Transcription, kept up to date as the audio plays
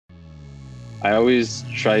I always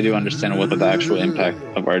try to understand what the actual impact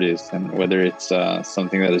of art is, and whether it's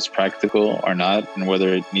something that is practical or not, and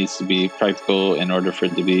whether it needs to be practical in order for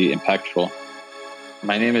it to be impactful.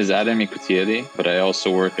 My name is Addam Yekutieli, but I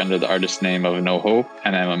also work under the artist name of No Hope,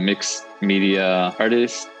 and I'm a mixed media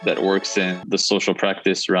artist that works in the social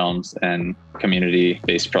practice realms and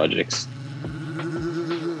community-based projects.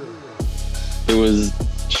 It was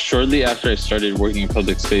shortly after I started working in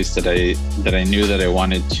public space that I knew that I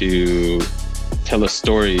wanted to tell a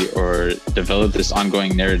story or develop this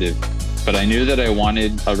ongoing narrative. But I knew that I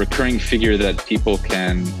wanted a recurring figure that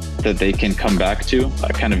they can come back to,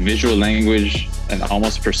 a kind of visual language and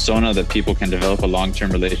almost persona that people can develop a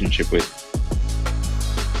long-term relationship with.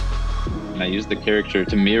 And I used the character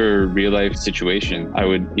to mirror real life situation. I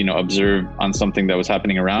would, observe on something that was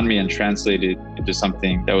happening around me and translate it into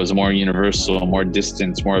something that was more universal, more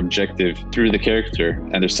distant, more objective through the character.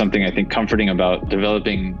 And there's something I think comforting about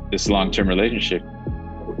developing this long-term relationship,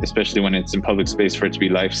 especially when it's in public space, for it to be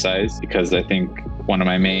life-size, because I think one of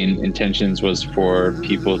my main intentions was for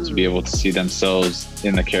people to be able to see themselves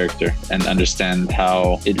in the character and understand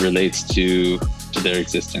how it relates to their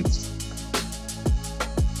existence.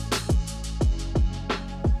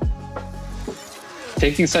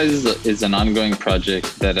 Taking Size is an ongoing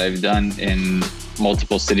project that I've done in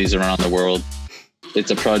multiple cities around the world. It's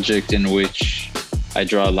a project in which I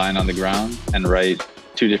draw a line on the ground and write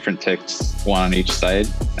two different texts, one on each side.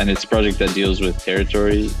 And it's a project that deals with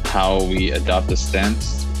territory, how we adopt a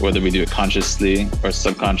stance, whether we do it consciously or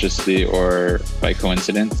subconsciously or by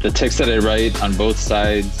coincidence. The text that I write on both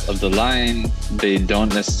sides of the line, they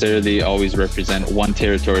don't necessarily always represent one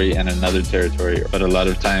territory and another territory, but a lot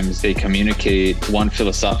of times they communicate one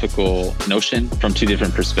philosophical notion from two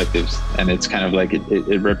different perspectives. And it's kind of like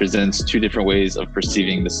it represents two different ways of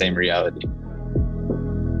perceiving the same reality.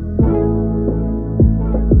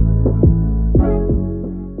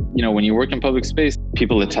 When you work in public space,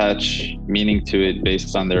 people attach meaning to it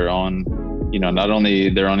based on their own, not only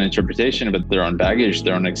their own interpretation, but their own baggage,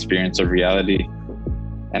 their own experience of reality.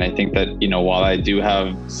 And I think that, while I do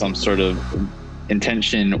have some sort of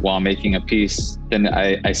intention while making a piece, then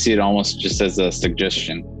I see it almost just as a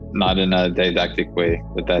suggestion, not in a didactic way,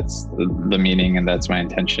 that's the meaning and that's my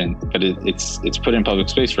intention. But it's put in public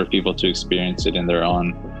space for people to experience it in their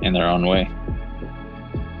own way.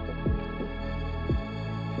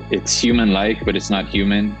 It's human-like, but it's not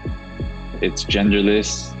human. It's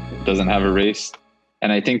genderless, doesn't have a race.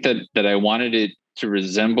 And I think that I wanted it to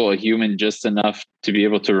resemble a human just enough to be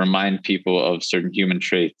able to remind people of certain human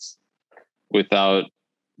traits without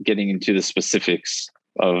getting into the specifics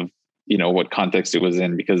of, what context it was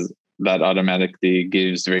in, because that automatically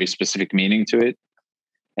gives very specific meaning to it.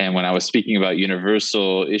 And when I was speaking about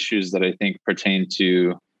universal issues that I think pertain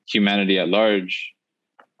to humanity at large,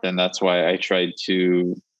 then that's why I tried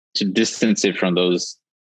to distance it from those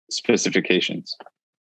specifications.